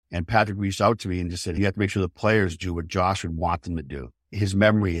And Patrick reached out to me and just said, you have to make sure the players do what Josh would want them to do. His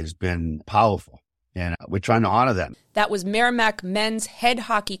memory has been powerful, and we're trying to honor them. That was Merrimack men's head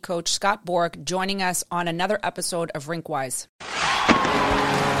hockey coach Scott Borek joining us on another episode of Rinkwise.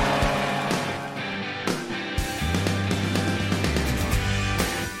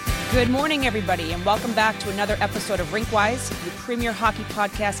 Good morning, everybody, and welcome back to another episode of Rinkwise, the premier hockey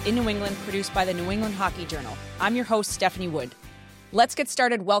podcast in New England, produced by the New England Hockey Journal. I'm your host, Stephanie Wood. Let's get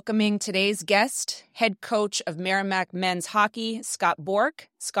started welcoming today's guest, head coach of Merrimack men's hockey, Scott Borek.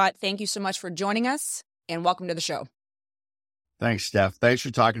 Scott, thank you so much for joining us, and welcome to the show. Thanks, Steph. Thanks for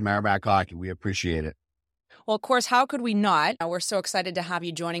talking Merrimack hockey. We appreciate it. Well, of course, how could we not? We're so excited to have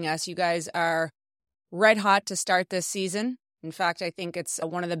you joining us. You guys are red hot to start this season. In fact, I think it's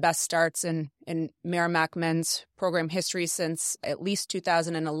one of the best starts in Merrimack men's program history since at least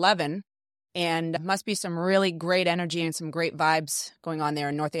 2011. And must be some really great energy and some great vibes going on there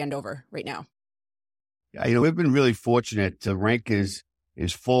in North Andover right now. Yeah, we've been really fortunate. The rink is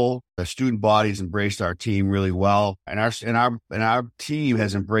full. The student body's embraced our team really well. And our team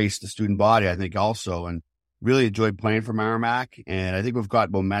has embraced the student body, I think, also, and really enjoyed playing for Merrimack. And I think we've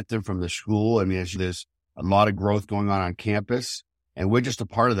got momentum from the school. I mean, there's a lot of growth going on campus, and we're just a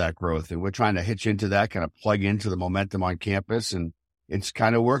part of that growth. And we're trying to hitch into that, kind of plug into the momentum on campus. And it's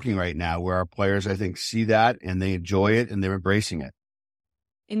kind of working right now where our players, I think, see that and they enjoy it and they're embracing it.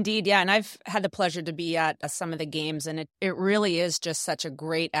 Indeed, yeah. And I've had the pleasure to be at some of the games, and it really is just such a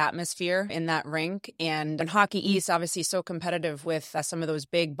great atmosphere in that rink. And Hockey East, obviously so competitive with some of those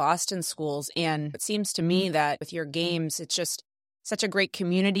big Boston schools. And it seems to me that with your games, it's just such a great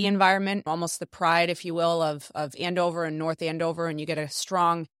community environment, almost the pride, if you will, of Andover and North Andover, and you get a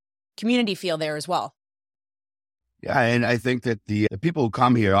strong community feel there as well. Yeah, and I think that the people who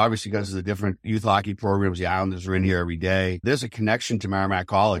come here, obviously because of the different youth hockey programs, the Islanders are in here every day. There's a connection to Merrimack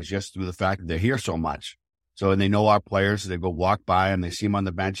College just through the fact that they're here so much. So, and they know our players, so they go walk by them, they see them on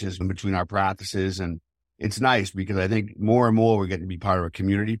the benches in between our practices. And it's nice because I think more and more we're getting to be part of a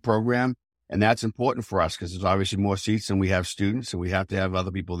community program. And that's important for us because there's obviously more seats than we have students, and we have to have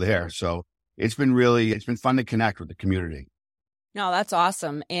other people there. So it's been fun to connect with the community. No, that's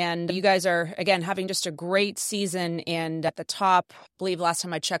awesome. And you guys are, again, having just a great season, and at the top, I believe last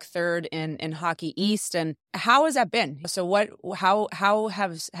time I checked, third in Hockey East. And how has that been? So how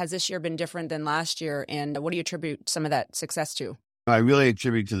has this year been different than last year? And what do you attribute some of that success to? I really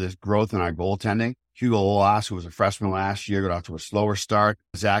attribute to this growth in our goaltending. Hugo Olas, who was a freshman last year, got off to a slower start.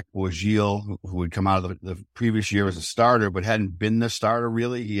 Zach Bourgil, who had come out of the previous year as a starter, but hadn't been the starter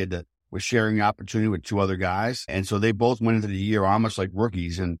really. He was sharing the opportunity with two other guys. And so they both went into the year almost like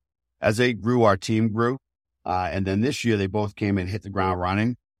rookies. And as they grew, our team grew. And then this year, they both came and hit the ground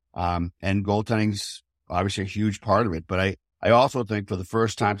running. And goaltending's obviously a huge part of it. But I also think for the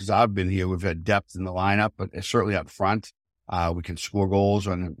first time since I've been here, we've had depth in the lineup, but certainly up front. We can score goals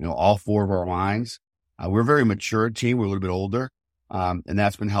on all four of our lines. We're a very mature team. We're a little bit older, and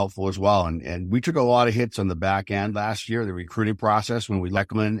that's been helpful as well. And we took a lot of hits on the back end last year, the recruiting process, when we let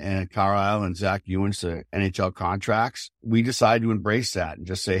Leckman and Carlisle and Zach Ewens to NHL contracts. We decided to embrace that and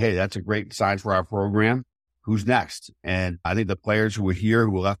just say, hey, that's a great sign for our program. Who's next? And I think the players who were here,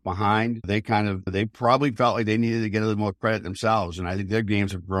 who were left behind, they probably felt like they needed to get a little more credit themselves. And I think their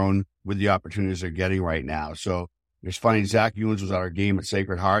games have grown with the opportunities they're getting right now. So it's funny, Zach Ewens was at our game at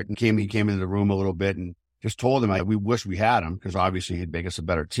Sacred Heart, and he came into the room a little bit and just told him we wish we had him because obviously he'd make us a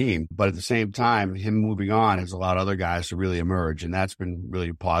better team. But at the same time, him moving on has allowed other guys to really emerge, and that's been really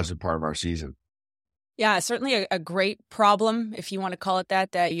a positive part of our season. Yeah, certainly a great problem, if you want to call it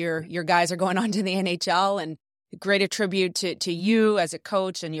that your guys are going on to the NHL, and a great tribute to you as a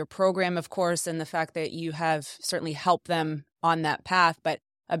coach and your program, of course, and the fact that you have certainly helped them on that path. But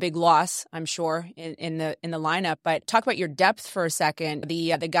a big loss, I'm sure, in the lineup. But talk about your depth for a second.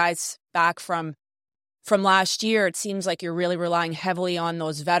 The guys back from last year, it seems like you're really relying heavily on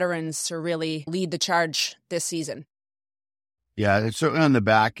those veterans to really lead the charge this season. Yeah, it's certainly on the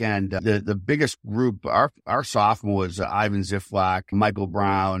back end. The biggest group, our sophomores, Ivan Ziflak, Michael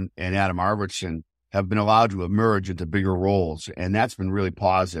Brown, and Adam Arvidsson, have been allowed to emerge into bigger roles, and that's been really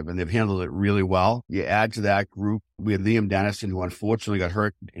positive, and they've handled it really well. You add to that group, we had Liam Dennison, who unfortunately got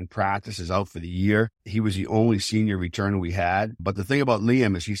hurt in practice, is out for the year. He was the only senior returner we had. But the thing about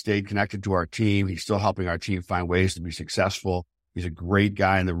Liam is he stayed connected to our team. He's still helping our team find ways to be successful. He's a great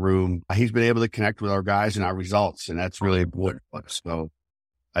guy in the room. He's been able to connect with our guys and our results, and that's really important. So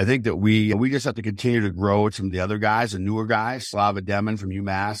I think that we just have to continue to grow with some of the other guys, the newer guys. Slava Demon from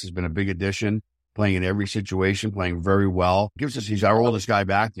UMass has been a big addition. playing in every situation, playing very well. He's our oldest guy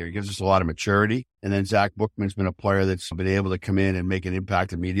back there. He gives us a lot of maturity. And then Zach Bookman's been a player that's been able to come in and make an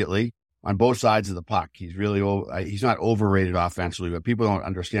impact immediately on both sides of the puck. He's he's not overrated offensively, but people don't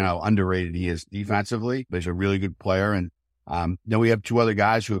understand how underrated he is defensively, but he's a really good player. And then we have two other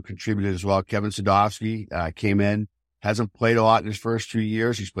guys who have contributed as well. Kevin Sadovsky came in, hasn't played a lot in his first 2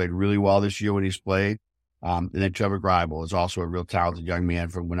 years. He's played really well this year when he's played. And then Trevor Greibel is also a real talented young man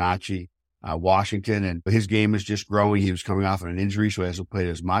from Wenatchee, Washington. And his game is just growing. He was coming off of an injury, so he hasn't played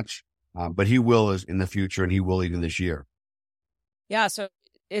as much. But he will in the future, and he will even this year. Yeah, so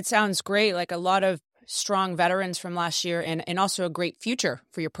it sounds great, like a lot of strong veterans from last year and also a great future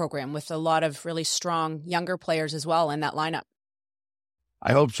for your program with a lot of really strong younger players as well in that lineup.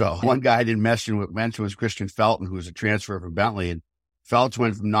 I hope so. One guy I didn't mention was Christian Felton, who was a transfer from Bentley. And Felton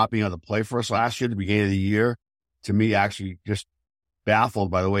went from not being able to play for us last year at the beginning of the year to me actually just baffled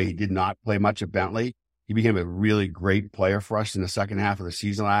by the way he did not play much at Bentley. He became a really great player for us in the second half of the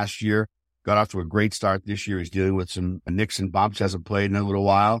season last year. Got off to a great start this year. He's dealing with some nicks and bumps, hasn't played in a little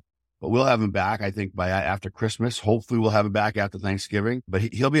while. But we'll have him back, I think, by after Christmas. Hopefully we'll have him back after Thanksgiving. But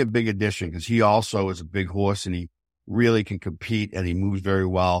he'll be a big addition because he also is a big horse and he really can compete and he moves very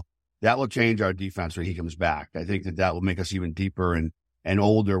well. That will change our defense when he comes back. I think that will make us even deeper and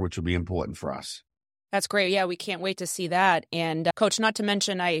older, which will be important for us. That's great. Yeah, we can't wait to see that. And Coach, not to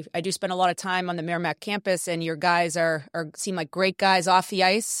mention, I do spend a lot of time on the Merrimack campus, and your guys seem like great guys off the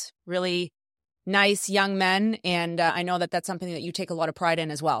ice, really nice young men. And I know that that's something that you take a lot of pride in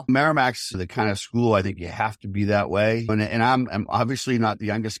as well. Merrimack's the kind of school I think you have to be that way. And I'm obviously not the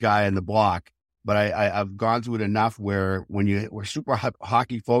youngest guy in the block, but I've gone through it enough where when we're super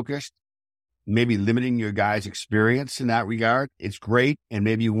hockey focused, maybe limiting your guys' experience in that regard. It's great, and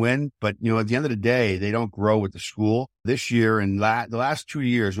maybe you win, but at the end of the day, they don't grow with the school. This year and the last 2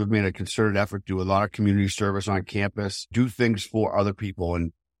 years, we've made a concerted effort to do a lot of community service on campus, do things for other people.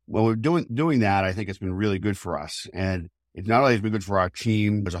 And when we're doing that, I think it's been really good for us. And it's not only has been good for our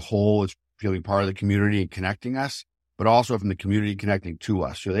team as a whole, it's feeling part of the community and connecting us, but also from the community connecting to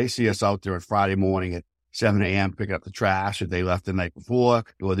us. So they see us out there on Friday morning at 7 a.m. picking up the trash that they left the night before.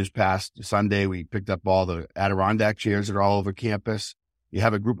 Or this past Sunday, we picked up all the Adirondack chairs that are all over campus. You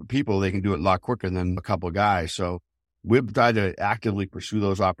have a group of people, they can do it a lot quicker than a couple of guys. So we've tried to actively pursue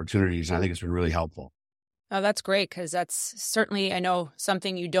those opportunities, and I think it's been really helpful. Oh, that's great, because that's certainly, I know,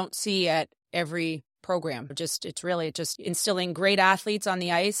 something you don't see at every program. It's really just instilling great athletes on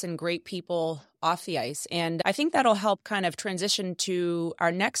the ice and great people off the ice. And I think that'll help kind of transition to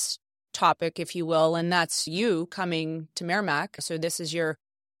our next topic, if you will, and that's you coming to Merrimack. So this is your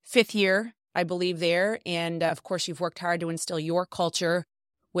 5th year, I believe, there. And of course, you've worked hard to instill your culture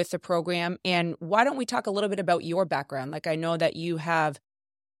with the program. And why don't we talk a little bit about your background? Like, I know that you have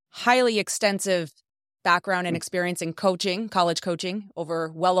highly extensive background and experience in coaching, college coaching,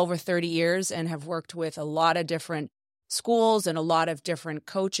 well over 30 years, and have worked with a lot of different schools and a lot of different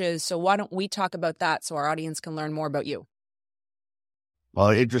coaches. So why don't we talk about that so our audience can learn more about you? Well,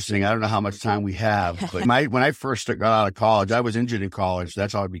 interesting. I don't know how much time we have, but when I first got out of college, I was injured in college.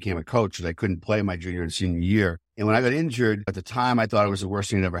 That's how I became a coach, because I couldn't play my junior and senior year. And when I got injured, at the time, I thought it was the worst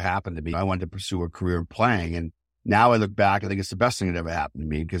thing that ever happened to me. I wanted to pursue a career playing. And now I look back, I think it's the best thing that ever happened to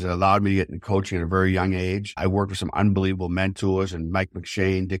me, because it allowed me to get into coaching at a very young age. I worked with some unbelievable mentors, and Mike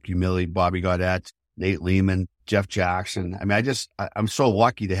McShane, Dick Umili, Bobby Gaudette, Nate Lehman, Jeff Jackson. I mean, I'm so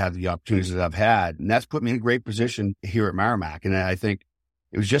lucky to have the opportunities that I've had. And that's put me in a great position here at Merrimack. And I think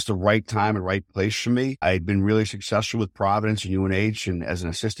it was just the right time and right place for me. I had been really successful with Providence and UNH and as an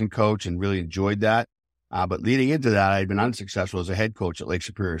assistant coach, and really enjoyed that. But leading into that, I had been unsuccessful as a head coach at Lake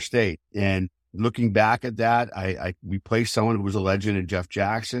Superior State. And looking back at that, I replaced someone who was a legend in Jeff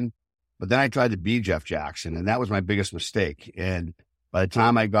Jackson, but then I tried to be Jeff Jackson, and that was my biggest mistake. And by the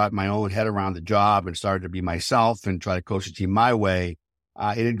time I got my own head around the job and started to be myself and try to coach the team my way,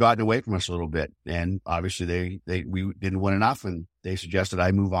 it had gotten away from us a little bit. And obviously we didn't win enough, and they suggested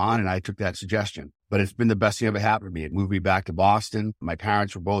I move on, and I took that suggestion. But it's been the best thing ever happened to me. It moved me back to Boston. My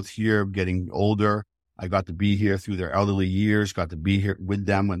parents were both here, getting older. I got to be here through their elderly years, got to be here with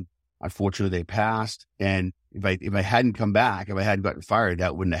them when unfortunately they passed. And if I hadn't come back, if I hadn't gotten fired,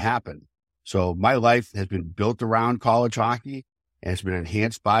 that wouldn't have happened. So my life has been built around college hockey, and it's been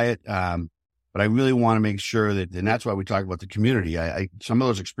enhanced by it. But I really want to make sure that, and that's why we talk about the community. Some of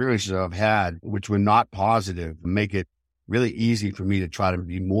those experiences I've had, which were not positive, make it really easy for me to try to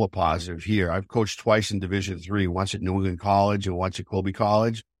be more positive here. I've coached twice in Division III, once at New England College and once at Colby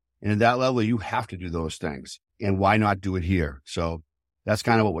College. And at that level, you have to do those things. And why not do it here? So that's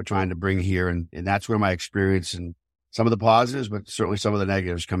kind of what we're trying to bring here. And that's where my experience and some of the positives, but certainly some of the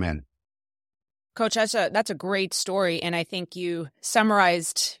negatives come in. Coach, that's a great story. And I think you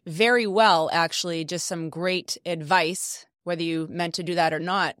summarized very well, actually, just some great advice, whether you meant to do that or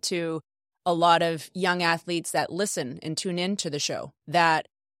not, to a lot of young athletes that listen and tune into the show, that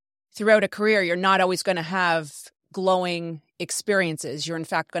throughout a career, you're not always going to have glowing experiences. You're in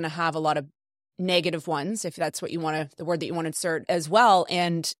fact going to have a lot of negative ones, if that's what you want to, the word that you want to insert as well.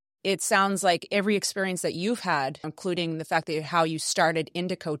 And it sounds like every experience that you've had, including the fact that how you started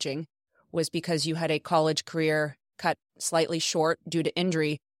into coaching, was because you had a college career cut slightly short due to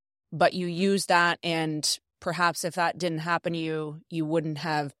injury, but you used that, and perhaps if that didn't happen to you, you wouldn't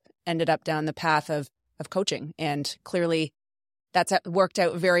have ended up down the path of coaching. And clearly that's worked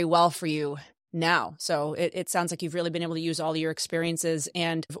out very well for you now. So it sounds like you've really been able to use all your experiences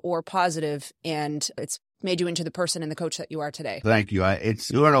or positive, and it's made you into the person and the coach that you are today. Thank you.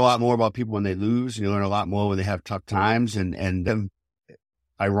 You learn a lot more about people when they lose, and you learn a lot more when they have tough times. And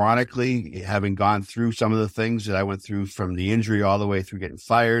ironically, having gone through some of the things that I went through, from the injury all the way through getting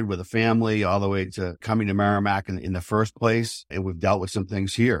fired with a family, all the way to coming to Merrimack in the first place, and we've dealt with some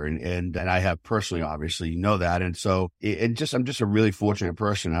things here, and I have personally, obviously, you know that. And so I'm just a really fortunate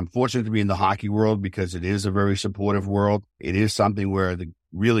person. I'm fortunate to be in the hockey world because it is a very supportive world. It is something where the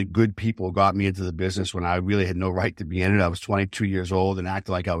really good people got me into the business when I really had no right to be in it. I was 22 years old and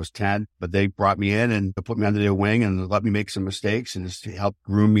acted like I was 10, but they brought me in and put me under their wing and let me make some mistakes and just help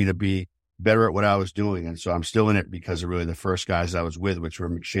groom me to be better at what I was doing. And so I'm still in it because of really the first guys I was with, which were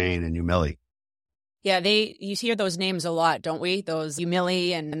McShane and Umili. Yeah, you hear those names a lot, don't we? Those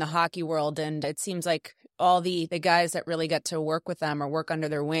Umili and in the hockey world. And it seems like all the guys that really get to work with them or work under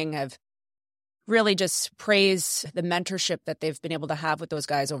their wing have really just praise the mentorship that they've been able to have with those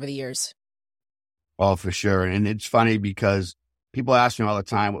guys over the years. Oh, for sure. And it's funny because people ask me all the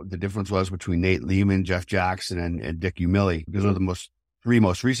time what the difference was between Nate Lehman, Jeff Jackson, and Dick Umili, because they're the three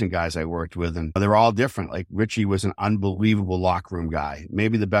most recent guys I worked with. And they're all different. Like Richie was an unbelievable locker room guy,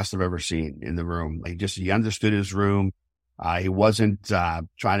 maybe the best I've ever seen in the room. He understood his room. He wasn't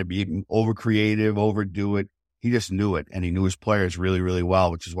trying to be over creative, overdo it. He just knew it, and he knew his players really, really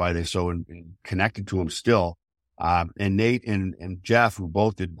well, which is why they're so connected to him still. And Nate and Jeff, who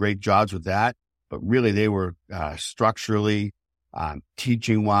both did great jobs with that, but really they were structurally,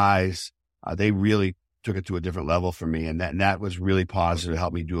 teaching-wise, they really took it to a different level for me, and that was really positive to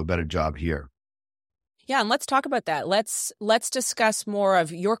help me do a better job here. Yeah, and let's talk about that. Let's discuss more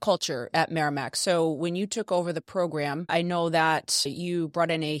of your culture at Merrimack. So when you took over the program, I know that you brought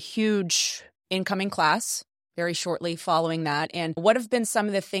in a huge incoming class very shortly following that. And what have been some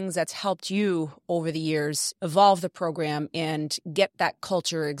of the things that's helped you over the years evolve the program and get that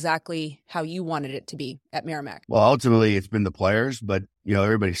culture exactly how you wanted it to be at Merrimack? Well, ultimately, it's been the players, but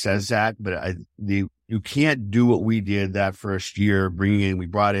everybody says that, but you can't do what we did that first year. We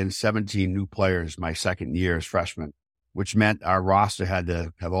brought in 17 new players my second year as freshmen, which meant our roster had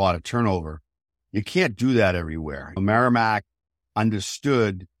to have a lot of turnover. You can't do that everywhere. Merrimack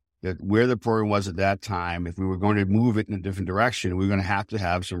understood that where the program was at that time, if we were going to move it in a different direction, we were going to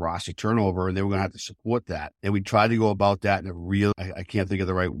have some roster turnover, and they were going to have to support that. And we tried to go about that in a real, I can't think of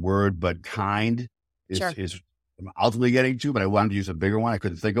the right word, but kind is ultimately getting to, but I wanted to use a bigger one. I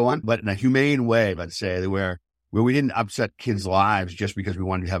couldn't think of one, but in a humane way, let's say, where we didn't upset kids' lives just because we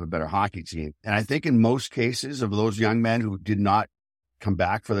wanted to have a better hockey team. And I think in most cases of those young men who did not come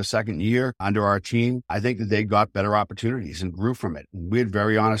back for the second year under our team, I think that they got better opportunities and grew from it. We had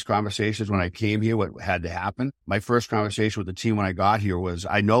very honest conversations when I came here, what had to happen. My first conversation with the team when I got here was,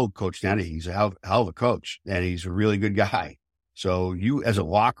 I know Coach Denny, he's a hell of a coach, and he's a really good guy. So you as a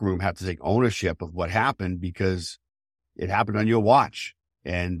locker room have to take ownership of what happened because it happened on your watch.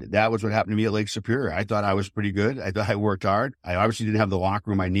 And that was what happened to me at Lake Superior. I thought I was pretty good. I thought I worked hard. I obviously didn't have the locker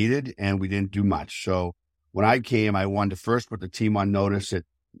room I needed, and we didn't do much. So when I came, I wanted to first put the team on notice that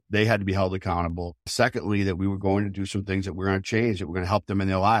they had to be held accountable. Secondly, that we were going to do some things that we're going to change, that we're going to help them in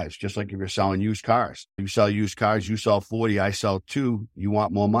their lives. Just like if you're selling used cars. You sell used cars, you sell 40, I sell 2. You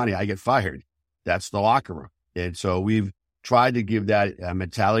want more money, I get fired. That's the locker room. And so we've tried to give that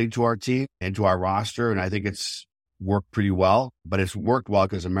mentality to our team and to our roster, and I think it's worked pretty well. But it's worked well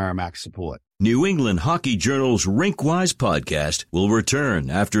because of Merrimack's support. New England Hockey Journal's Rinkwise podcast will return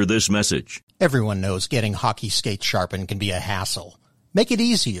after this message. Everyone knows getting hockey skates sharpened can be a hassle. Make it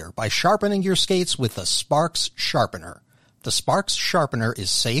easier by sharpening your skates with the Sparks Sharpener. The Sparks Sharpener is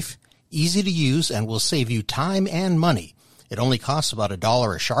safe, easy to use, and will save you time and money. It only costs about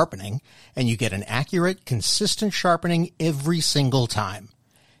 $1 a sharpening, and you get an accurate, consistent sharpening every single time.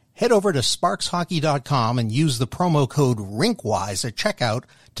 Head over to sparkshockey.com and use the promo code RINKWISE at checkout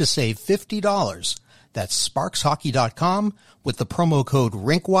to save $50. That's sparkshockey.com with the promo code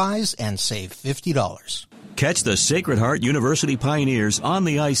RINKWISE and save $50. Catch the Sacred Heart University Pioneers on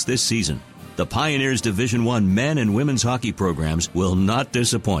the ice this season. The Pioneers Division I men and women's hockey programs will not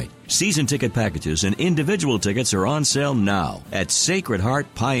disappoint. Season ticket packages and individual tickets are on sale now at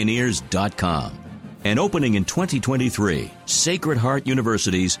sacredheartpioneers.com. And opening in 2023, Sacred Heart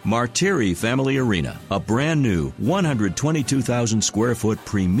University's Martiri Family Arena, a brand new 122,000 square foot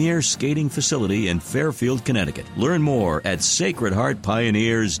premier skating facility in Fairfield, Connecticut. Learn more at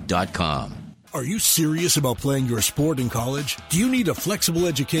sacredheartpioneers.com. Are you serious about playing your sport in college? Do you need a flexible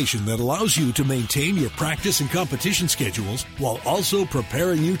education that allows you to maintain your practice and competition schedules while also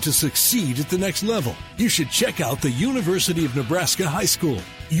preparing you to succeed at the next level? You should check out the University of Nebraska High School.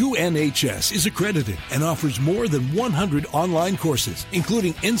 UNHS is accredited and offers more than 100 online courses,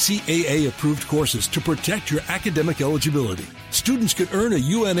 including NCAA-approved courses to protect your academic eligibility. Students could earn a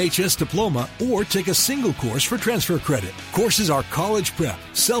UNHS diploma or take a single course for transfer credit. Courses are college prep,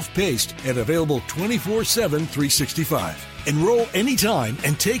 self-paced, and available 24/7, 365. Enroll anytime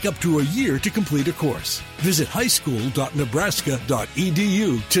and take up to a year to complete a course. Visit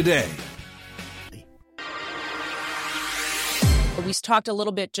highschool.nebraska.edu today. We talked a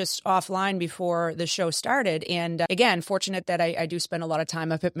little bit just offline before the show started. And again, fortunate that I do spend a lot of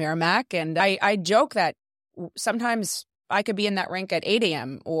time up at Merrimack. And I joke that sometimes I could be in that rink at 8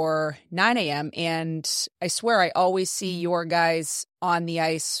 a.m. or 9 a.m. And I swear I always see your guys on the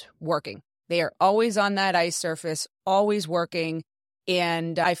ice working. They are always on that ice surface, always working.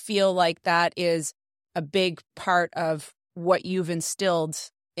 And I feel like that is a big part of what you've instilled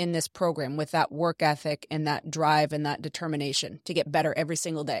in this program with that work ethic and that drive and that determination to get better every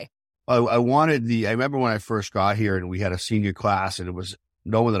single day. I remember when I first got here and we had a senior class and it was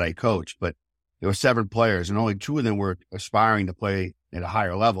no one that I coached, but there were 7 players and only 2 of them were aspiring to play at a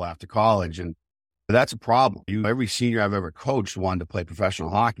higher level after college. And that's a problem. Every senior I've ever coached wanted to play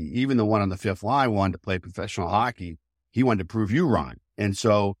professional hockey. Even the one on the 5th line wanted to play professional hockey. He wanted to prove you wrong. And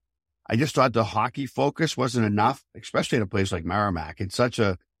so I just thought the hockey focus wasn't enough, especially at a place like Merrimack. It's such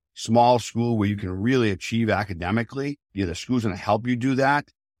a small school where you can really achieve academically. The school's going to help you do that.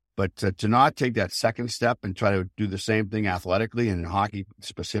 But to not take that second step and try to do the same thing athletically and in hockey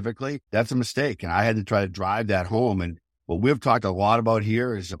specifically, that's a mistake. And I had to try to drive that home. And what we've talked a lot about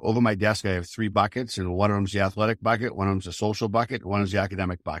here is over my desk, I have 3 buckets, and one of them's the athletic bucket, one of them's the social bucket, and one is the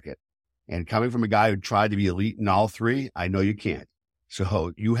academic bucket. And coming from a guy who tried to be elite in all 3, I know you can't.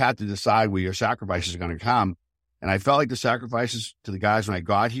 So you have to decide where your sacrifices are going to come. And I felt like the sacrifices to the guys when I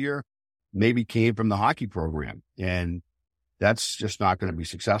got here maybe came from the hockey program. And that's just not going to be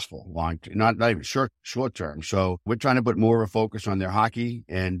successful not even short term. So we're trying to put more of a focus on their hockey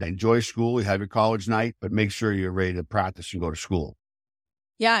and enjoy school. You have your college night, but make sure you're ready to practice and go to school.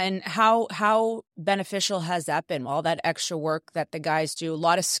 Yeah. And how beneficial has that been? All that extra work that the guys do, a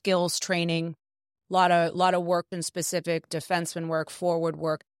lot of skills training, a lot of work in specific defenseman work, forward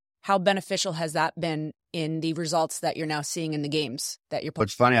work. How beneficial has that been in the results that you're now seeing in the games that you're playing?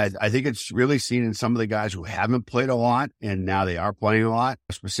 It's funny. I think it's really seen in some of the guys who haven't played a lot, and now they are playing a lot.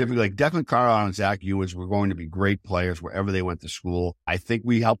 Specifically, like Declan Carlisle and Zach Ewens were going to be great players wherever they went to school. I think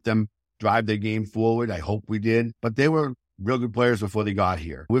we helped them drive their game forward. I hope we did. But they were real good players before they got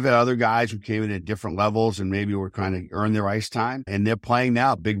here. We've had other guys who came in at different levels and maybe were trying to earn their ice time, and they're playing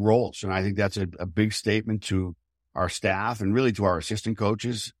now big roles. And I think that's a big statement to our staff and really to our assistant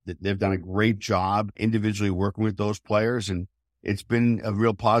coaches that they've done a great job individually working with those players. And it's been a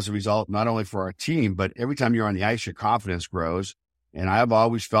real positive result, not only for our team, but every time you're on the ice, your confidence grows. And I've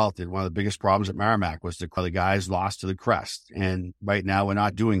always felt that one of the biggest problems at Merrimack was the guys lost to the crest. And right now we're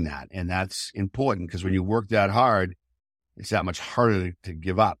not doing that. And that's important because when you work that hard, it's that much harder to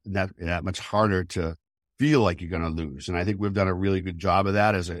give up, and that much harder to feel like you're going to lose. And I think we've done a really good job of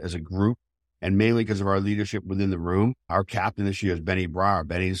that as a group. And mainly because of our leadership within the room. Our captain this year is Benny Brar.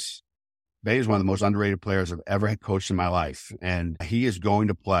 Benny's one of the most underrated players I've ever coached in my life. And he is going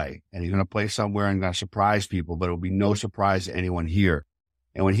to play. And he's going to play somewhere and going to surprise people, but it will be no surprise to anyone here.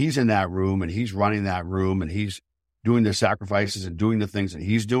 And when he's in that room and he's running that room and he's doing the sacrifices and doing the things that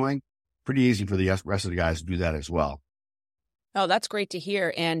he's doing, pretty easy for the rest of the guys to do that as well. Oh, that's great to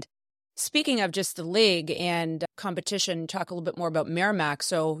hear. And speaking of just the league and competition, talk a little bit more about Merrimack.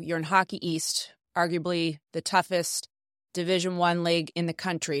 So you're in Hockey East, arguably the toughest Division I league in the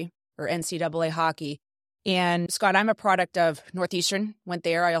country, or NCAA hockey. And Scott, I'm a product of Northeastern, went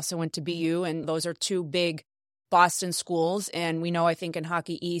there. I also went to BU, and those are 2 big Boston schools. And we know, I think in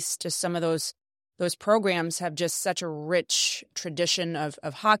Hockey East, just some of those programs have just such a rich tradition of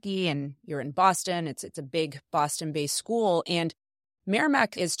hockey, and you're in Boston. It's a big Boston-based school. And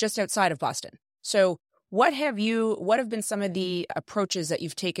Merrimack is just outside of Boston. So what have been some of the approaches that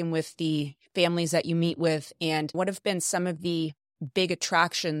you've taken with the families that you meet with, and what have been some of the big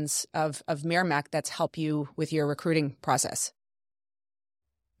attractions of Merrimack that's helped you with your recruiting process?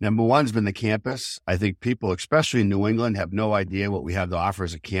 Number one's been the campus. I think people, especially in New England, have no idea what we have to offer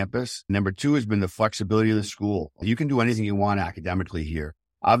as a campus. Number two has been the flexibility of the school. You can do anything you want academically here.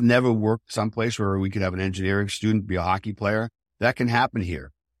 I've never worked someplace where we could have an engineering student be a hockey player. That can happen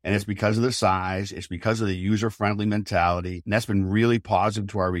here. And it's because of the size. It's because of the user-friendly mentality. And that's been really positive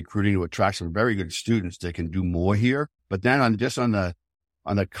to our recruiting to attract some very good students that can do more here. But then on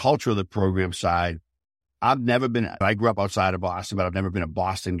the culture of the program side, I grew up outside of Boston, but I've never been a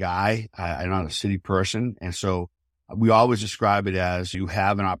Boston guy. I'm not a city person. And so we always describe it as you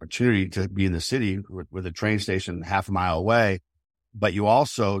have an opportunity to be in the city with a train station half a mile away, but you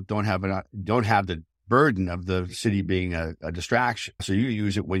also don't have the burden of the city being a distraction. So you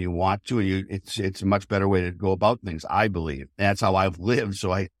use it when you want to, and it's a much better way to go about things, I believe. And that's how I've lived,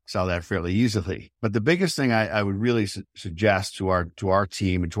 so I saw that fairly easily. But the biggest thing I would really suggest to our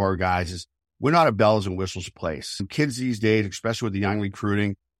team and to our guys is we're not a bells and whistles place. And kids these days, especially with the young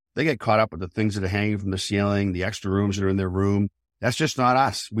recruiting, they get caught up with the things that are hanging from the ceiling, the extra rooms that are in their room. That's just not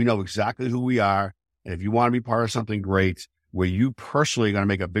us. We know exactly who we are. And if you want to be part of something great, where you personally are going to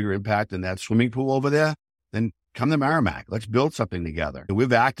make a bigger impact than that swimming pool over there, then come to Merrimack. Let's build something together. And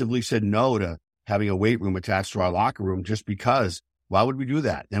we've actively said no to having a weight room attached to our locker room just because. Why would we do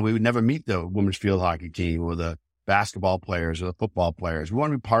that? Then we would never meet the women's field hockey team or the basketball players or the football players. We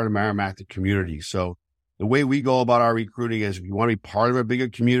want to be part of Merrimack, the community. So the way we go about our recruiting is if you want to be part of a bigger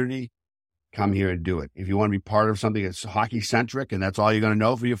community, come here and do it. If you want to be part of something that's hockey-centric and that's all you're going to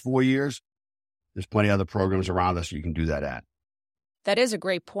know for your 4 years, there's plenty of other programs around us you can do that at. That is a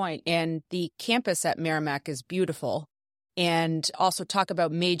great point. And the campus at Merrimack is beautiful. And also talk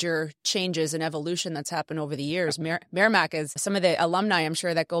about major changes and evolution that's happened over the years. Merrimack is some of the alumni, I'm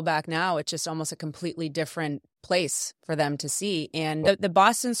sure, that go back now. It's just almost a completely different place for them to see. And the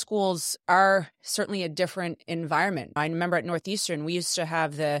Boston schools are certainly a different environment. I remember at Northeastern, we used to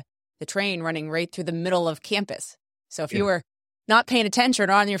have the train running right through the middle of campus. So if you were not paying attention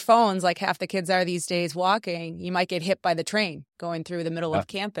or on your phones like half the kids are these days walking, you might get hit by the train going through the middle of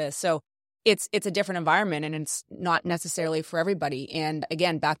campus. So it's a different environment, and it's not necessarily for everybody. And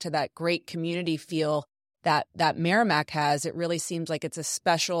again, back to that great community feel that Merrimack has, it really seems like it's a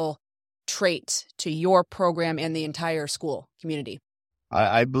special trait to your program and the entire school community.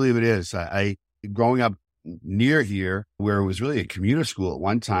 I believe it is. I growing up near here, where it was really a commuter school at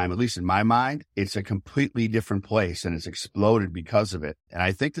one time, at least in my mind, it's a completely different place, and it's exploded because of it. And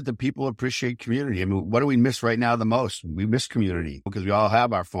I think that the people appreciate community. I mean, what do we miss right now the most? We miss community because we all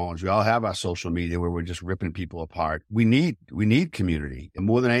have our phones. We all have our social media where we're just ripping people apart. We need community. And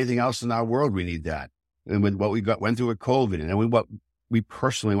more than anything else in our world, we need that. And with what we went through with COVID, and then what we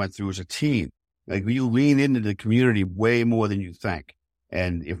personally went through as a team, like you lean into the community way more than you think.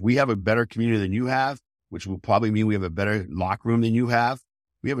 And if we have a better community than you have, which will probably mean we have a better locker room than you have,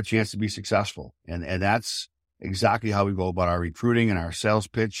 we have a chance to be successful. And that's exactly how we go about our recruiting and our sales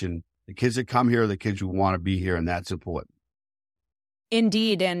pitch. And the kids that come here are the kids who want to be here, and that's important.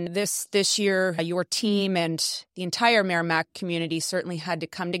 Indeed. And this year, your team and the entire Merrimack community certainly had to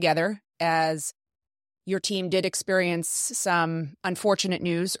come together, as your team did experience some unfortunate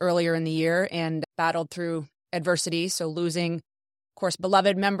news earlier in the year and battled through adversity. So losing, of course,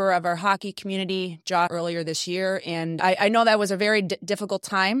 beloved member of our hockey community, Josh, earlier this year. And I know that was a very difficult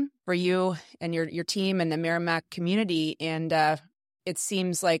time for you and your team and the Merrimack community. And it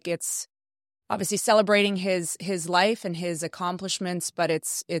seems like it's obviously celebrating his life and his accomplishments, but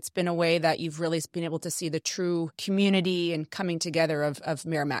it's been a way that you've really been able to see the true community and coming together of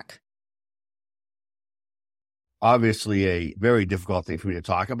Merrimack. Obviously a very difficult thing for me to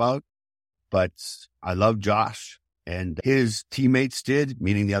talk about, but I love Josh and his teammates did,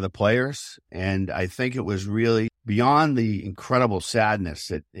 meaning the other players. And I think it was really beyond the incredible sadness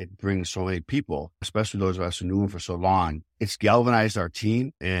that it brings so many people, especially those of us who knew him for so long. It's galvanized our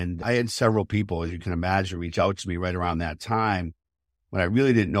team. And I had several people, as you can imagine, reach out to me right around that time when I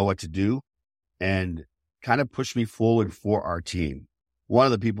really didn't know what to do and kind of pushed me forward for our team. One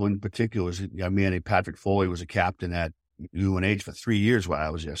of the people in particular was a young man named Patrick Foley, was a captain at UNH for 3 years while I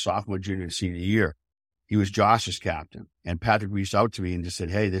was there, sophomore, junior, and senior year. He was Josh's captain. And Patrick reached out to me and just said,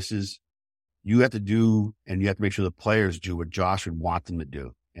 hey, you have to do, and you have to make sure the players do what Josh would want them to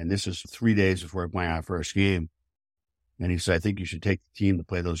do. And this is 3 days before playing our first game. And he said, I think you should take the team to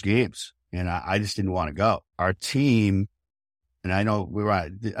play those games. And I just didn't want to go. Our team, and I know I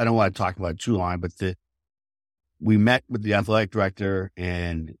don't want to talk about it too long, but we met with the athletic director,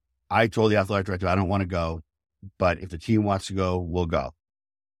 and I told the athletic director, I don't want to go, but if the team wants to go, we'll go.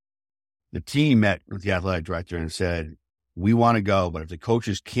 The team met with the athletic director and said, we want to go, but if the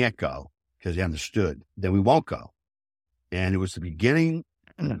coaches can't go, because they understood, then we won't go. And it was the beginning.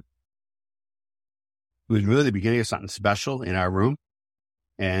 It was really the beginning of something special in our room.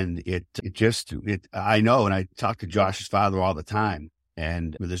 And I know, and I talk to Josh's father all the time,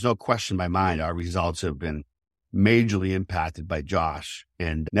 and there's no question in my mind, our results have been majorly impacted by Josh.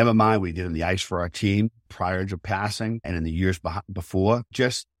 And never mind what he did on the ice for our team prior to passing and in the years before,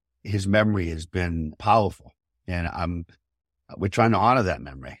 just his memory has been powerful. And we're trying to honor that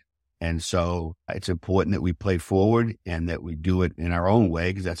memory. And so it's important that we play forward and that we do it in our own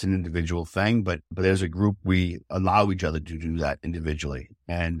way, because that's an individual thing. But as a group, we allow each other to do that individually.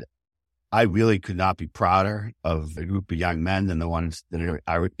 And I really could not be prouder of a group of young men than the ones that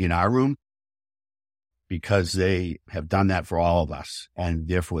are in our room, because they have done that for all of us. And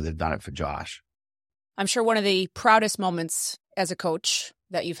therefore, they've done it for Josh. I'm sure one of the proudest moments as a coach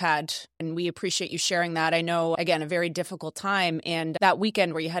that you've had, and we appreciate you sharing that. I know, again, a very difficult time, and that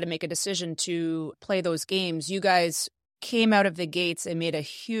weekend where you had to make a decision to play those games, you guys came out of the gates and made a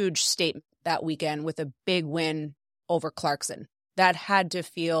huge statement that weekend with a big win over Clarkson. That had to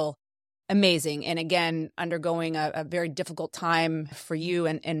feel amazing, and again, undergoing a very difficult time for you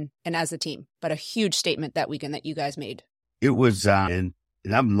and as a team, but a huge statement that weekend that you guys made. It was, and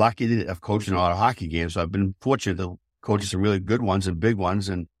I'm lucky to have coached in a lot of hockey games, so I've been fortunate to coach some really good ones and big ones,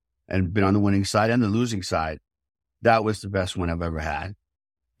 and been on the winning side and the losing side. That was the best win I've ever had.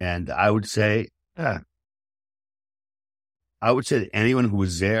 And I would say that anyone who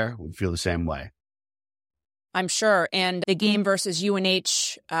was there would feel the same way. I'm sure. And the game versus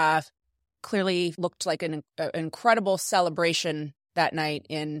UNH clearly looked like an incredible celebration that night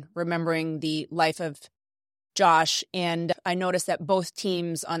in remembering the life of Josh. And I noticed that both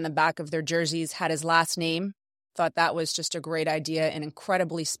teams on the back of their jerseys had his last name. Thought that was just a great idea and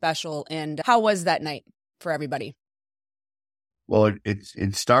incredibly special. And how was that night for everybody? Well,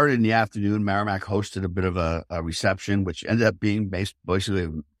 it started in the afternoon. Merrimack hosted a bit of a reception, which ended up being basically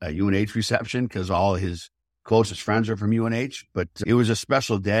a UNH reception, because all his closest friends are from UNH. But it was a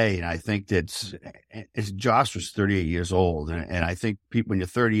special day, and I think that Josh was 38 years old, and I think people, when you're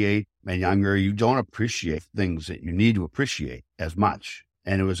 38 and younger, you don't appreciate things that you need to appreciate as much.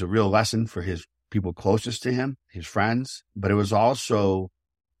 And it was a real lesson for his people closest to him, his friends. But it was also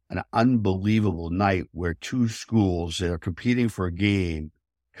an unbelievable night where two schools that are competing for a game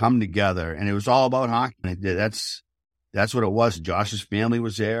come together, and it was all about hockey. And that's what it was. Josh's family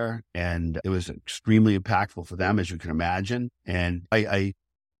was there, and it was extremely impactful for them, as you can imagine. And I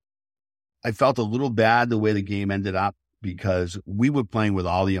felt a little bad the way the game ended up, because we were playing with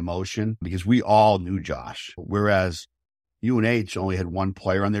all the emotion, because we all knew Josh, whereas UNH only had one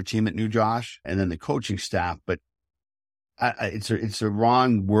player on their team that knew Josh, and then the coaching staff. But it's a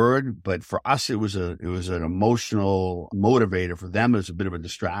wrong word, but for us, it was an emotional motivator. For them, it was a bit of a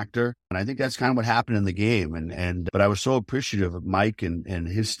distractor. And I think that's kind of what happened in the game. But I was so appreciative of Mike and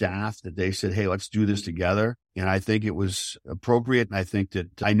his staff that they said, hey, let's do this together. And I think it was appropriate. And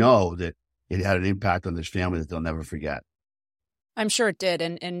I know that it had an impact on this family that they'll never forget. I'm sure it did.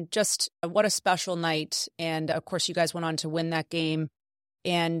 And just what a special night. And of course, you guys went on to win that game.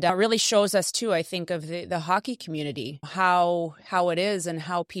 And really shows us, too, I think, of the hockey community, how it is and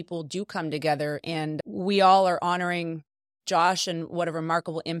how people do come together. And we all are honoring Josh and what a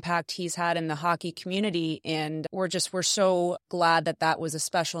remarkable impact he's had in the hockey community. And we're so glad that was a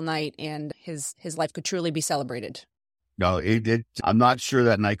special night and his life could truly be celebrated. No, it did. I'm not sure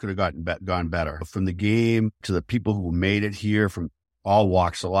that night could have gone better. From the game to the people who made it here from all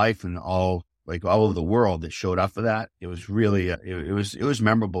walks of life and all over the world that showed up for that. It was really, it was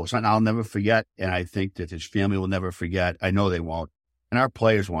memorable. Something I'll never forget. And I think that his family will never forget. I know they won't. And our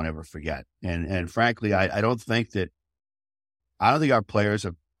players won't ever forget. And frankly, I don't think our players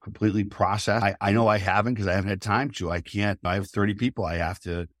have completely processed. I know I haven't, because I haven't had time to. I have 30 people. I have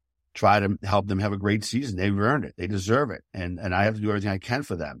to try to help them have a great season. They've earned it. They deserve it. And I have to do everything I can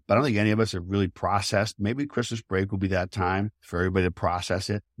for them. But I don't think any of us have really processed. Maybe Christmas break will be that time for everybody to process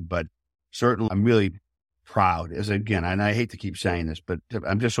it. But certainly, I'm really proud, and I hate to keep saying this, but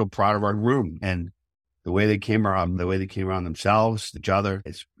I'm just so proud of our room and the way they came around themselves, each other.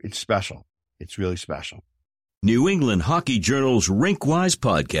 It's special. It's really special. New England Hockey Journal's Rinkwise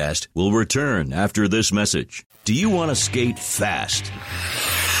podcast will return after this message. Do you want to skate fast?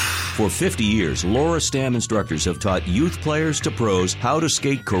 For 50 years, Laura Stam instructors have taught youth players to pros how to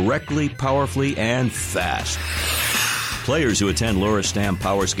skate correctly, powerfully, and fast. Players who attend Laura Stam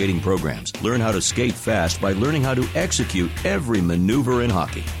power skating programs learn how to skate fast by learning how to execute every maneuver in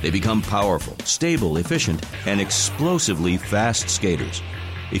hockey. They become powerful, stable, efficient, and explosively fast skaters.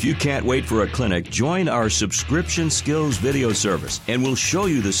 If you can't wait for a clinic, join our subscription skills video service, and we'll show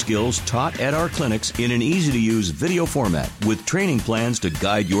you the skills taught at our clinics in an easy-to-use video format with training plans to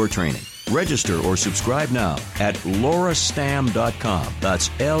guide your training. Register or subscribe now at laurastam.com. That's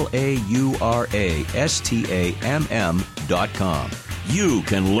LauraStamm.com. You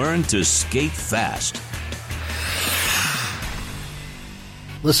can learn to skate fast.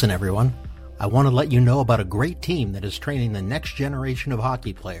 Listen, everyone. I want to let you know about a great team that is training the next generation of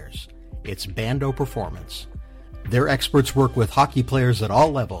hockey players. It's Bando Performance. Their experts work with hockey players at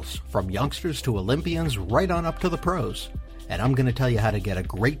all levels, from youngsters to Olympians right on up to the pros. And I'm going to tell you how to get a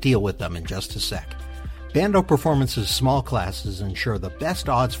great deal with them in just a sec. Bando Performance's small classes ensure the best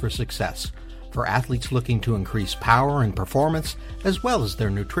odds for success for athletes looking to increase power and performance, as well as their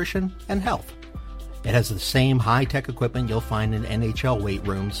nutrition and health. It has the same high-tech equipment you'll find in NHL weight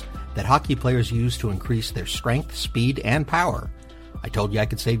rooms that hockey players use to increase their strength, speed, and power. I told you I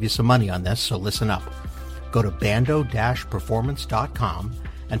could save you some money on this, so listen up. Go to bando-performance.com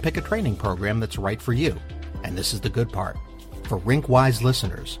and pick a training program that's right for you. And this is the good part. For Rink-Wise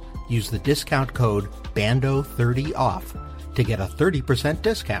listeners, use the discount code BANDO30OFF to get a 30%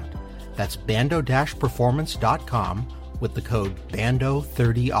 discount. That's bando-performance.com with the code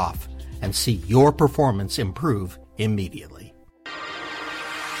BANDO30OFF and see your performance improve immediately.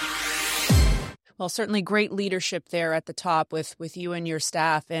 Well, certainly great leadership there at the top with you and your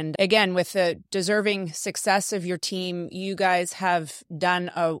staff. And again, with the deserving success of your team, you guys have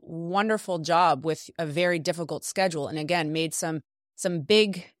done a wonderful job with a very difficult schedule. And again, made some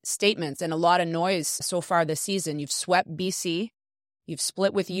big statements and a lot of noise so far this season. You've swept BC, you've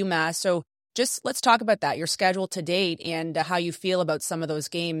split with UMass. So just let's talk about that, your schedule to date, and how you feel about some of those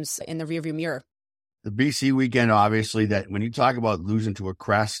games in the rearview mirror. The BC weekend, obviously, that when you talk about losing to a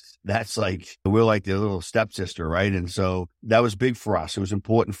Crest, that's like, we're like their little stepsister, right? And so that was big for us. It was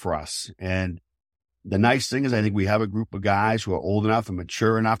important for us. And the nice thing is I think we have a group of guys who are old enough and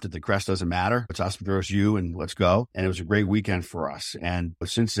mature enough that the Crest doesn't matter. It's us versus you, and let's go. And it was a great weekend for us. And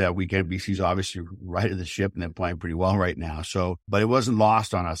since that weekend, BC's obviously right of the ship, and they're playing pretty well right now. So, but it wasn't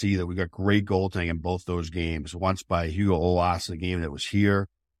lost on us either. We got great goaltending in both those games. Once by Hugo Olas, the game that was here.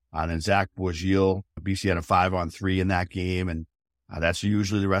 Then Zach Bourgil, BC had a 5-on-3 in that game. And that's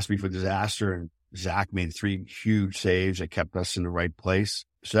usually the recipe for disaster. And Zach made 3 huge saves that kept us in the right place.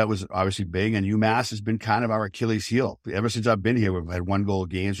 So that was obviously big. And UMass has been kind of our Achilles heel. Ever since I've been here, we've had 1-goal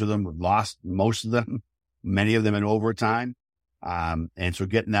games with them. We've lost most of them, many of them in overtime. And so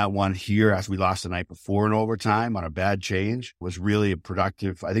getting that one here, as we lost the night before in overtime on a bad change, was really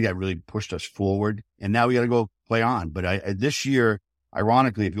productive. I think that really pushed us forward. And now we got to go play on. But this year,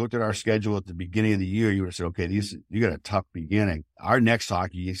 ironically, if you looked at our schedule at the beginning of the year, you would have said, okay, you got a tough beginning. Our next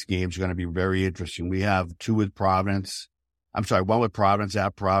hockey games are going to be very interesting. We have 2 with Providence. I'm sorry, 1 with Providence,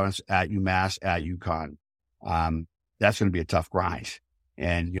 at UMass, at UConn. That's going to be a tough grind.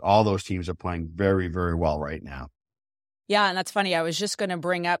 And all those teams are playing very, very well right now. Yeah, and that's funny. I was just going to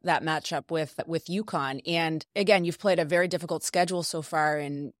bring up that matchup with UConn. And again, you've played a very difficult schedule so far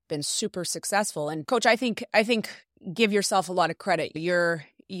and been super successful. And Coach, I think give yourself a lot of credit. Your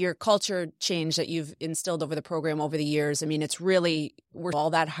culture change that you've instilled over the program over the years. I mean, it's really worth all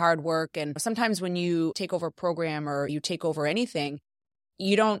that hard work. And sometimes when you take over a program or you take over anything,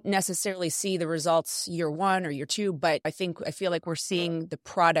 you don't necessarily see the results year 1 or year 2. But I feel like we're seeing the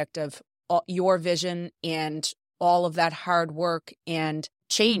product of your vision and all of that hard work and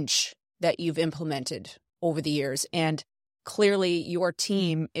change that you've implemented over the years. And clearly your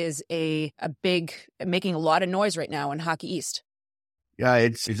team is making a lot of noise right now in Hockey East. Yeah,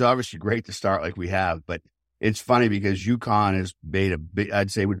 it's obviously great to start like we have, but it's funny because UConn has made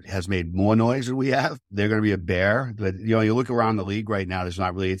has made more noise than we have. They're going to be a bear. But, you look around the league right now, there's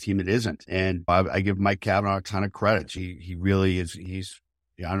not really a team that isn't. And I give Mike Cavanaugh a ton of credit. He really is.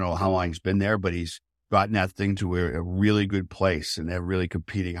 I don't know how long he's been there, but he's gotten that thing to a really good place, and they're really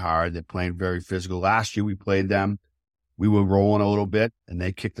competing hard. They're playing very physical. Last year we played them. We were rolling a little bit, and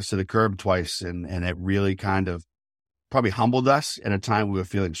they kicked us to the curb twice, and it really kind of probably humbled us at a time we were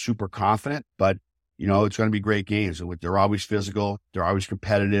feeling super confident. But, it's going to be great games. And they're always physical. They're always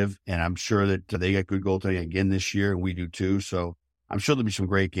competitive, and I'm sure that they get good goaltending again this year, and we do too. So I'm sure there'll be some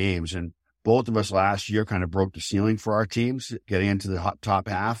great games. And both of us last year kind of broke the ceiling for our teams, getting into the top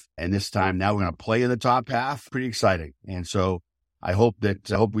half. And this time now we're going to play in the top half. Pretty exciting. And so I hope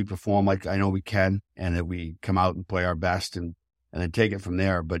we perform like I know we can, and that we come out and play our best and and then take it from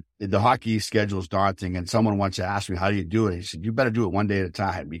there. But the Hockey East schedule is daunting. And someone once asked me, how do you do it? He said, you better do it one day at a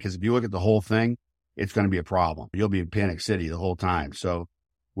time, because if you look at the whole thing, it's going to be a problem. You'll be in Panic City the whole time. So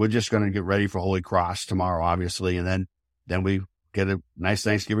we're just going to get ready for Holy Cross tomorrow, obviously. And then we get a nice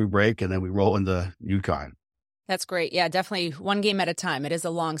Thanksgiving break, and then we roll into UConn. That's great. Yeah, definitely one game at a time. It is a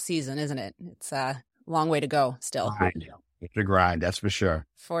long season, isn't it? It's a long way to go still. It's a grind, that's for sure.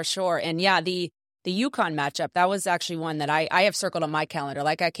 For sure. And yeah, the UConn matchup, that was actually one that I have circled on my calendar.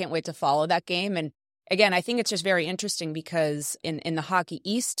 Like, I can't wait to follow that game. And again, I think it's just very interesting because in the Hockey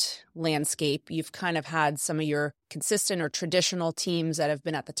East landscape, you've kind of had some of your consistent or traditional teams that have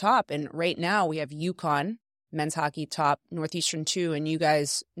been at the top. And right now we have UConn, men's hockey top, Northeastern 2, and you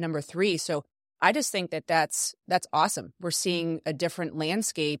guys number 3. So I just think that that's awesome. We're seeing a different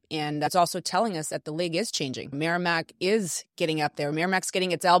landscape, and that's also telling us that the league is changing. Merrimack is getting up there. Merrimack's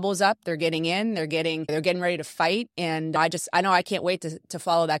getting its elbows up. They're getting in. They're getting ready to fight. And I know I can't wait to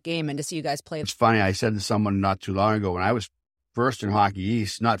follow that game and to see you guys play. It's funny. I said to someone not too long ago, when I was first in Hockey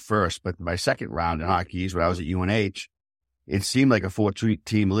East, not first, but my second round in Hockey East when I was at UNH, it seemed like a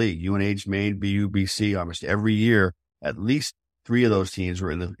 4-team league. UNH, Maine, BU, BC, almost every year, at least 3 of those teams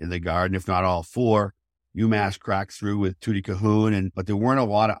were in the Garden, if not all 4. UMass cracked through with Tootie Cahoon, but there weren't a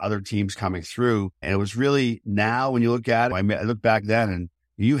lot of other teams coming through. And it was really, now when you look at it, I look back then, and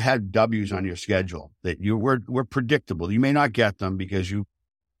you had W's on your schedule that were predictable. You may not get them because you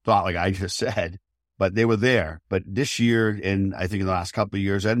thought, like I just said, but they were there. But this year, and I think in the last couple of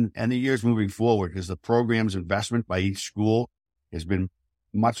years, and the years moving forward, because the program's investment by each school has been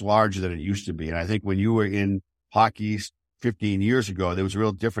much larger than it used to be. And I think when you were in Hockey East 15 years ago, there was a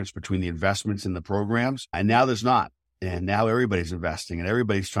real difference between the investments in the programs, and now there's not. And now everybody's investing and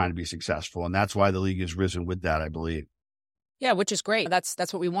everybody's trying to be successful. And that's why the league has risen with that, I believe. Yeah, which is great. That's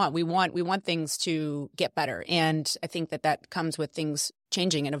what we want. We want things to get better. And I think that comes with things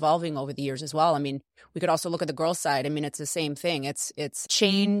changing and evolving over the years as well. I mean, we could also look at the girls' side. I mean, it's the same thing. It's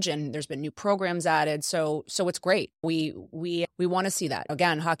change, and there's been new programs added. So it's great. We want to see that.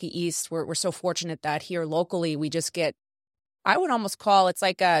 Again, Hockey East, we're so fortunate that here locally we just get, I would almost call it's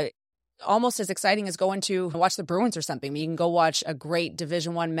like almost as exciting as going to watch the Bruins or something. I mean, you can go watch a great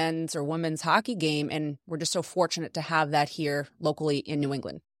Division I men's or women's hockey game, and we're just so fortunate to have that here locally in New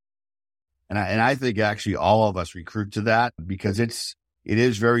England. And I think actually all of us recruit to that because it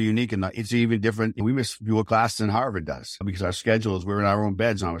is very unique, and it's even different. We miss fewer classes than Harvard does because our schedule is we're in our own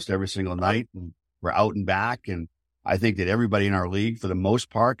beds almost every single night, and we're out and back. And I think that everybody in our league, for the most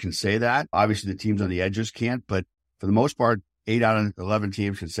part, can say that. Obviously, the teams on the edges can't, but for the most part, 8 out of 11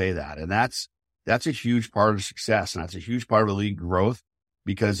 teams can say that. And that's a huge part of success. And that's a huge part of the league growth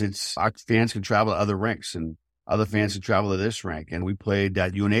because our fans can travel to other rinks and other fans can travel to this rink. And we played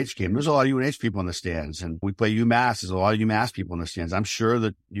that UNH game. There's a lot of UNH people in the stands, and we play UMass. There's a lot of UMass people in the stands. I'm sure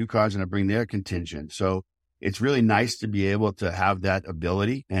that UConn's going to bring their contingent. So it's really nice to be able to have that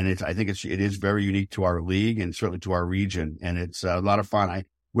ability. And I think it is very unique to our league and certainly to our region. And it's a lot of fun.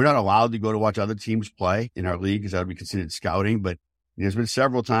 We're not allowed to go to watch other teams play in our league because that would be considered scouting. But there's been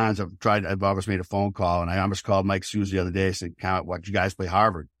several times I've almost made a phone call, and I almost called Mike Suze the other day and said, watch you guys play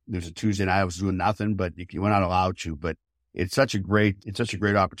Harvard. There's a Tuesday night I was doing nothing, but we're not allowed to. But it's such a great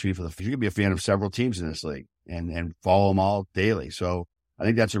opportunity for you can be a fan of several teams in this league and follow them all daily. So I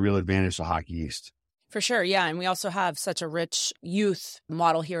think that's a real advantage to Hockey East. For sure. Yeah. And we also have such a rich youth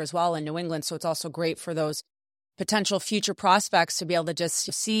model here as well in New England. So it's also great for those potential future prospects to be able to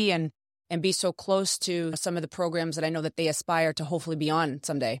just see and be so close to some of the programs that I know that they aspire to hopefully be on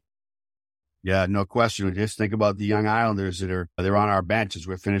someday. Yeah, no question. Just think about the young Islanders they're on our bench as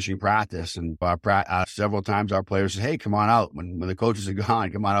we're finishing practice, and several times our players say, "Hey, come on out when the coaches are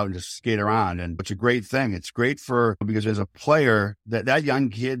gone. Come on out and just skate around." And it's a great thing. It's great because as a player, that young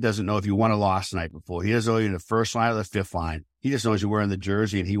kid doesn't know if you won or lost the night before. He doesn't know you're in the first line or the fifth line. He just knows you're wearing the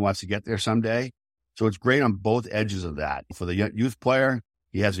jersey and he wants to get there someday. So it's great on both edges of that. For the youth player,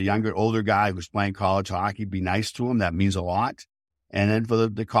 he has a older guy who's playing college hockey. Be nice to him. That means a lot. And then for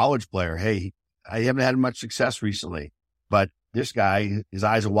the college player, hey, I haven't had much success recently, but this guy, his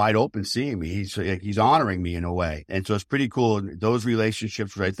eyes are wide open seeing me. He's honoring me in a way. And so it's pretty cool. Those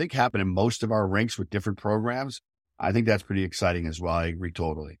relationships, which I think happen in most of our rinks with different programs, I think that's pretty exciting as well. I agree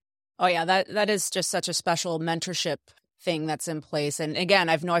totally. Oh, yeah, that is just such a special mentorship thing that's in place. And again,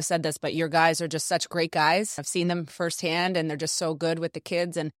 I've said this, but your guys are just such great guys. I've seen them firsthand, and they're just so good with the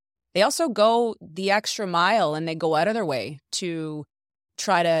kids. And they also go the extra mile, and they go out of their way to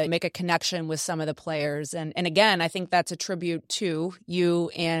try to make a connection with some of the players. And again, I think that's a tribute to you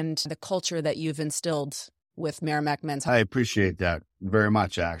and the culture that you've instilled with Merrimack men's hockey. I appreciate that very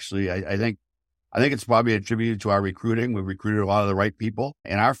much, actually. I think I think it's probably attributed to our recruiting. We've recruited a lot of the right people,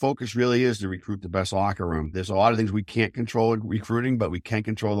 and our focus really is to recruit the best locker room. There's a lot of things we can't control in recruiting, but we can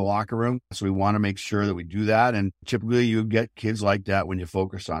control the locker room. So we want to make sure that we do that. And typically you get kids like that when you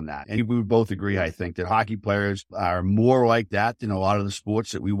focus on that. And we both agree, I think, that hockey players are more like that than a lot of the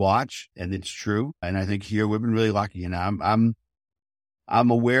sports that we watch. And it's true. And I think here we've been really lucky. And I'm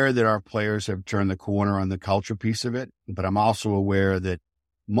aware that our players have turned the corner on the culture piece of it, but I'm also aware that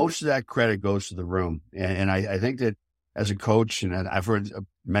most of that credit goes to the room. And I think that as a coach, and I've heard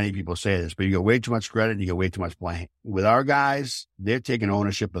many people say this, but you get way too much credit and you get way too much blame. With our guys, they're taking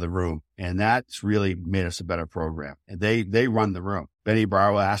ownership of the room, and that's really made us a better program. And they run the room. Benny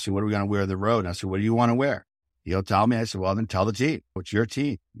Barrow asked me, what are we going to wear on the road? And I said, what do you want to wear? He'll tell me. I said, well, then tell the team. It's your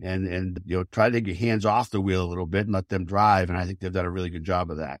team. And try to take your hands off the wheel a little bit and let them drive. And I think they've done a really good job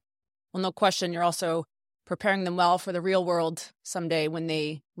of that. Well, no question. You're also preparing them well for the real world someday when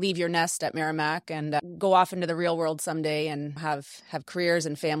they leave your nest at Merrimack and go off into the real world someday and have careers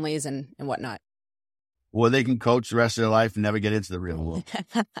and families and whatnot. Well, they can coach the rest of their life and never get into the real world.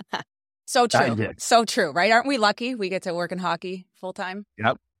 So true. So true, right? Aren't we lucky? We get to work in hockey full time.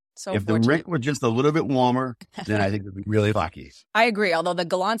 Yep. So if the rink were just a little bit warmer, then I think we'd be really lucky. I agree. Although the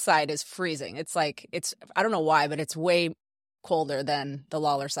Gallant side is freezing. It's like, I don't know why, but it's way colder than the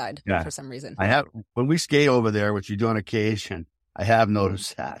Lawler side for some reason. When we skate over there, which you do on occasion, I have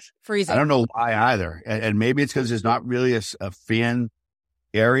noticed that. Freezing. I don't know why either. And maybe it's because there's not really a fan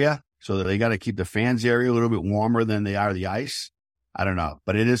area. So that they got to keep the fans area a little bit warmer than they are the ice. I don't know,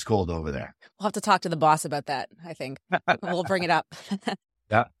 but it is cold over there. We'll have to talk to the boss about that, I think. We'll bring it up.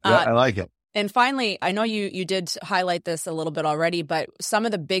 Yeah, I like it. And finally, I know you did highlight this a little bit already, but some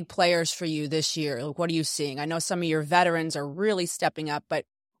of the big players for you this year, what are you seeing? I know some of your veterans are really stepping up, but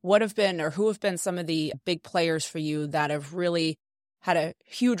who have been some of the big players for you that have really had a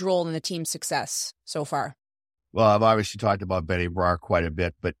huge role in the team's success so far? Well, I've obviously talked about Benny Brar quite a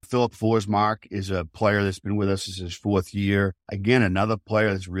bit, but Philip Forsmark is a player that's been with us. This is his 4th year. Again, another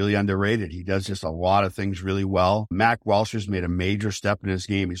player that's really underrated. He does just a lot of things really well. Mac Welcher's made a major step in his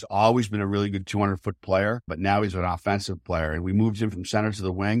game. He's always been a really good 200-foot player, but now he's an offensive player, and we moved him from center to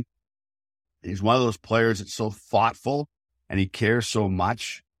the wing. He's one of those players that's so thoughtful, and he cares so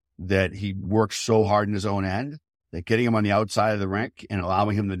much that he works so hard in his own end. That getting him on the outside of the rink and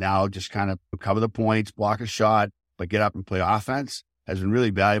allowing him to now just kind of cover the points, block a shot, but get up and play offense has been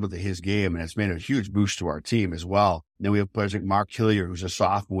really valuable to his game, and it's made a huge boost to our team as well. And then we have players like Mark Hillier, who's a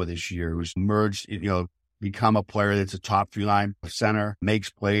sophomore this year, who's emerged, become a player that's a top 3-line center, makes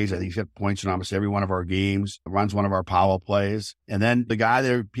plays. I think he's got points in almost every one of our games, runs one of our power plays. And then the guy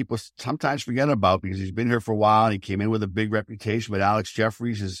that people sometimes forget about because he's been here for a while and he came in with a big reputation, but Alex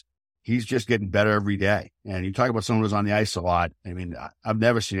Jeffries he's just getting better every day. And you talk about someone who's on the ice a lot. I mean, I've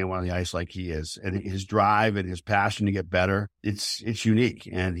never seen anyone on the ice like he is. And his drive and his passion to get better, it's unique.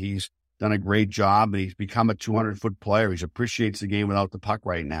 And he's done a great job, and he's become a 200-foot player. He appreciates the game without the puck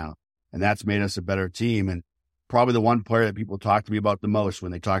right now. And that's made us a better team. And probably the one player that people talk to me about the most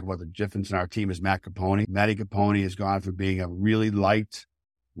when they talk about the difference in our team is Matt Capone. Matty Capone has gone from being a really light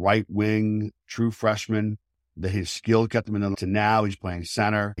right wing, true freshman, that his skill kept him to now he's playing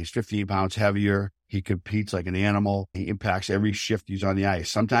center. He's 15 pounds heavier. He competes like an animal. He impacts every shift he's on the ice.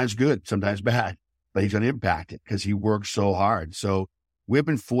 Sometimes good, sometimes bad, but he's going to impact it because he works so hard. So we've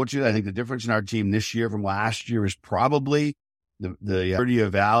been fortunate. I think the difference in our team this year from last year is probably the maturity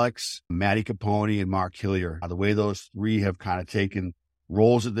of Alex, Matty Capone, and Mark Hillier. The way those three have kind of taken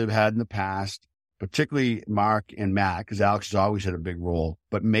roles that they've had in the past, particularly Mark and Matt, because Alex has always had a big role,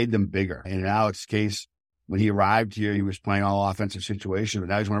 but made them bigger. And in Alex's case, when he arrived here, he was playing all offensive situations, but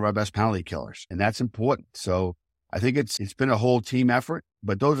now he's one of our best penalty killers. And that's important. So I think it's been a whole team effort,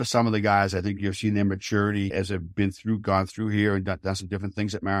 but those are some of the guys I think you've seen their maturity as they've gone through here and done some different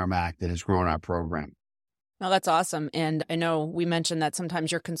things at Merrimack that has grown our program. No, that's awesome. And I know we mentioned that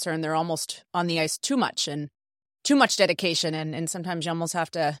sometimes you're concerned they're almost on the ice too much and too much dedication. And sometimes you almost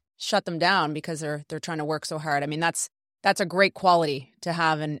have to shut them down because they're trying to work so hard. I mean, that's a great quality to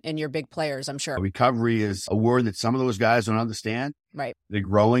have in your big players, I'm sure. Recovery is a word that some of those guys don't understand. Right. They're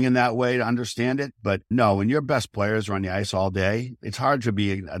growing in that way to understand it. But no, when your best players are on the ice all day, it's hard to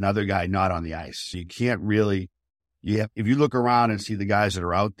be another guy not on the ice. You can't really, if you look around and see the guys that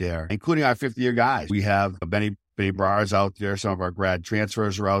are out there, including our 5th-year guys, we have Benny Bars out there. Some of our grad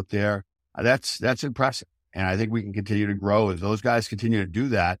transfers are out there. That's impressive. And I think we can continue to grow. As those guys continue to do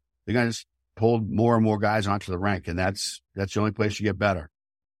that, they're going to just pull more and more guys onto the rink, and that's the only place you get better.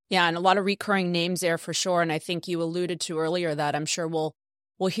 Yeah, and a lot of recurring names there for sure. And I think you alluded to earlier that I'm sure we'll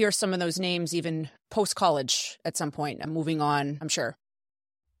hear some of those names even post-college at some point and moving on, I'm sure.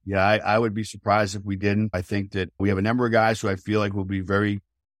 Yeah, I would be surprised if we didn't. I think that we have a number of guys who I feel like will be very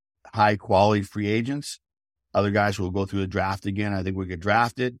high quality free agents. Other guys will go through the draft again. I think we get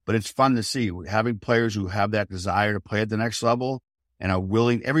drafted, but it's fun to see having players who have that desire to play at the next level and are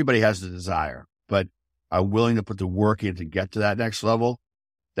willing. Everybody has the desire, but are willing to put the work in to get to that next level.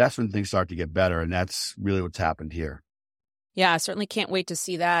 That's when things start to get better. And that's really what's happened here. Yeah, I certainly can't wait to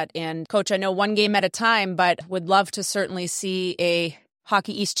see that. And Coach, I know one game at a time, but would love to certainly see a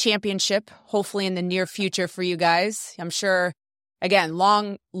Hockey East championship, hopefully in the near future for you guys. I'm sure, again,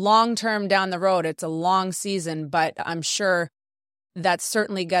 long term down the road, it's a long season, but I'm sure that's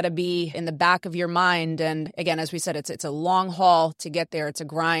certainly got to be in the back of your mind. And again, as we said, it's a long haul to get there. It's a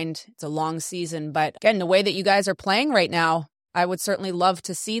grind. It's a long season. But again, the way that you guys are playing right now, I would certainly love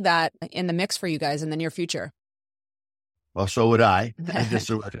to see that in the mix for you guys in the near future. Well, so would I.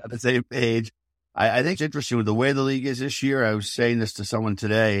 Just on the same page. I think it's interesting with the way the league is this year. I was saying this to someone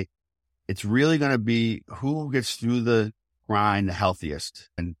today. It's really going to be who gets through the grind the healthiest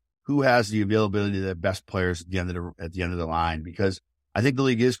and who has the availability of the best players at the end of the line. Because I think the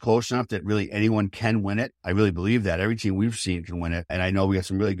league is close enough that really anyone can win it. I really believe that every team we've seen can win it. And I know we got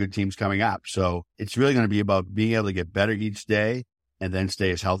some really good teams coming up. So it's really going to be about being able to get better each day and then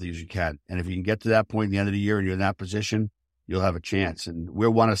stay as healthy as you can. And if you can get to that point at the end of the year and you're in that position, you'll have a chance. And we're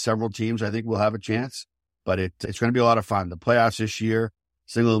one of several teams I think will have a chance, but it's going to be a lot of fun. The playoffs this year,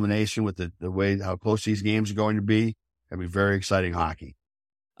 single elimination with the way how close these games are going to be be very exciting hockey.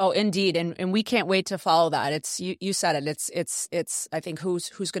 Oh, indeed. And we can't wait to follow that. It's, you said it. It's, I think who's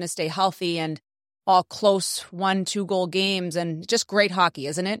going to stay healthy and all close 1-2 goal games and just great hockey,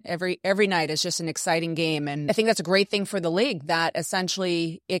 isn't it? Every night is just an exciting game. And I think that's a great thing for the league that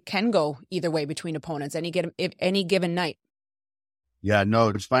essentially it can go either way between opponents any given night. Yeah, no,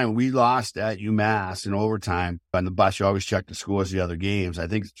 it's fine. We lost at UMass in overtime. On the bus, you always check the scores of the other games. I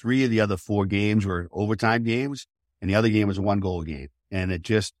think 3 of the other 4 games were overtime games, and the other game was a 1-goal game. And it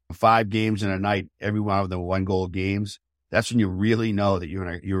just 5 games in a night, every one of them 1-goal games. That's when you really know that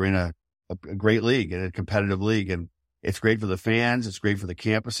you're in a great league, in a competitive league. And it's great for the fans, it's great for the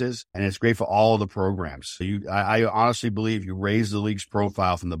campuses, and it's great for all of the programs. So I honestly believe you raise the league's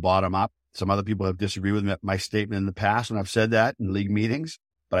profile from the bottom up. Some other people have disagreed with my statement in the past when I've said that in league meetings,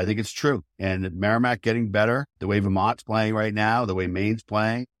 but I think it's true. And Merrimack getting better, the way Vermont's playing right now, the way Maine's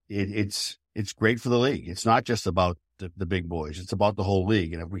playing, it's great for the league. It's not just about the big boys. It's about the whole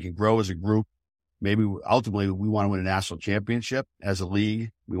league. And if we can grow as a group, maybe ultimately we want to win a national championship as a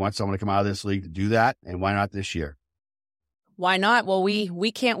league. We want someone to come out of this league to do that. And why not this year? Why not? Well,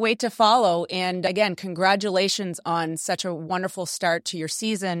 we can't wait to follow. And again, congratulations on such a wonderful start to your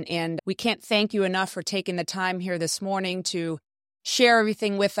season. And we can't thank you enough for taking the time here this morning to share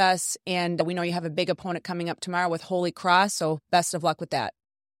everything with us. And we know you have a big opponent coming up tomorrow with Holy Cross. So best of luck with that.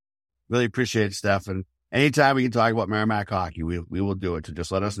 Really appreciate it, Steph. And anytime we can talk about Merrimack hockey, we will do it. So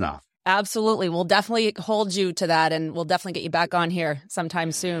just let us know. Absolutely. We'll definitely hold you to that, and we'll definitely get you back on here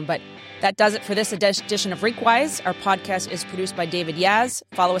sometime soon. But that does it for this edition of Rinkwise. Our podcast is produced by David Yaz.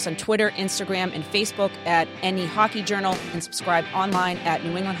 Follow us on Twitter, Instagram, and Facebook at NE Hockey Journal, and subscribe online at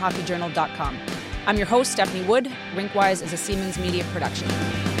newenglandhockeyjournal.com. I'm your host, Stephanie Wood. Rinkwise is a Siemens Media production.